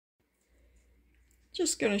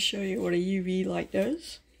Just going to show you what a UV light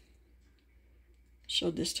does.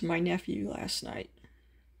 Showed this to my nephew last night.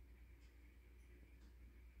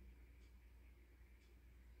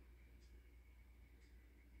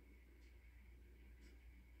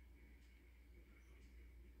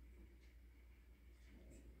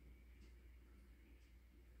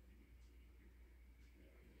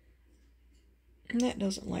 And that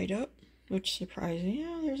doesn't light up, which surprised me.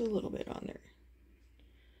 Yeah, there's a little bit on there.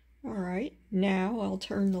 Alright, now I'll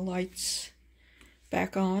turn the lights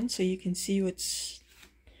back on so you can see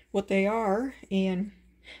what they are. And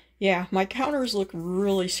yeah, my counters look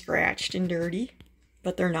really scratched and dirty,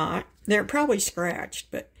 but they're not. They're probably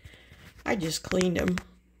scratched, but I just cleaned them.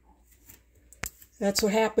 That's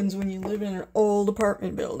what happens when you live in an old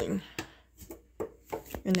apartment building.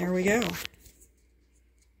 And there we go.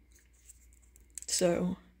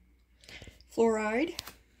 So, fluoride,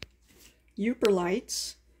 Uper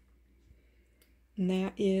lights, and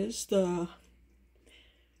that is the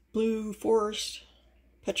Blue Forest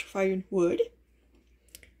petrified wood.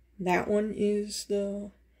 That one is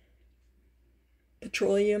the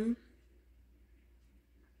petroleum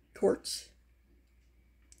quartz.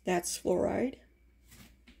 That's fluoride.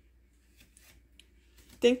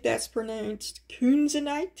 I think that's pronounced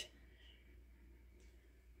kunzonite.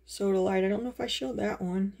 Sodalite, I don't know if I showed that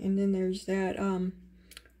one. And then there's that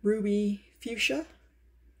ruby fuchsia,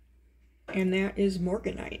 and that is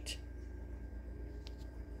morganite.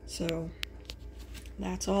 So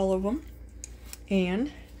that's all of them.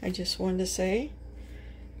 And I just wanted to say,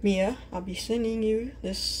 Mia, I'll be sending you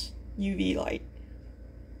this UV light.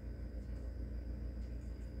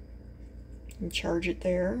 And charge it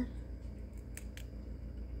there.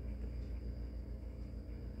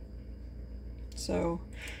 So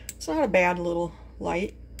it's not a bad little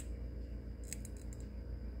light.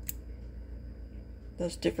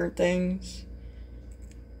 Does different things.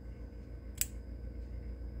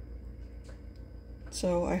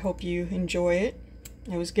 So I hope you enjoy it.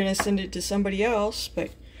 I was gonna send it to somebody else, but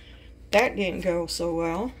that didn't go so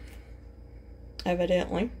well,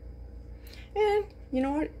 evidently. And you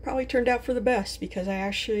know what? It probably turned out for the best, because I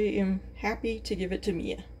actually am happy to give it to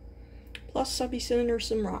Mia. Plus I'll be sending her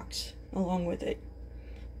some rocks along with it,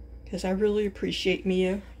 because I really appreciate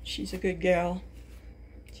Mia. She's a good gal.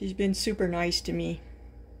 She's been super nice to me.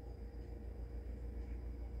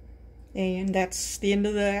 And that's the end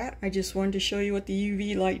of that. I just wanted to show you what the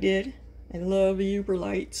UV light did. I love the Uber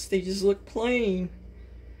lights. They just look plain,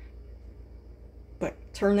 but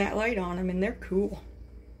turn that light on them and they're cool.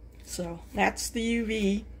 So that's the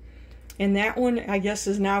UV. And that one, I guess,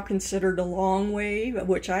 is now considered a long wave,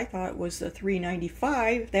 which I thought was the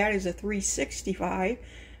 395. That is a 365.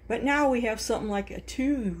 But now we have something like a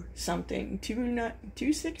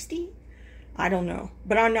 260? I don't know.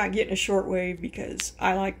 But I'm not getting a short wave because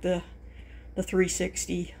I like the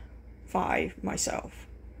 365 myself.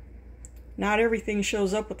 Not everything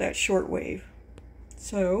shows up with that short wave.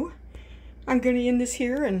 So I'm going to end this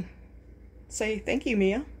here and say thank you,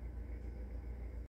 Mia.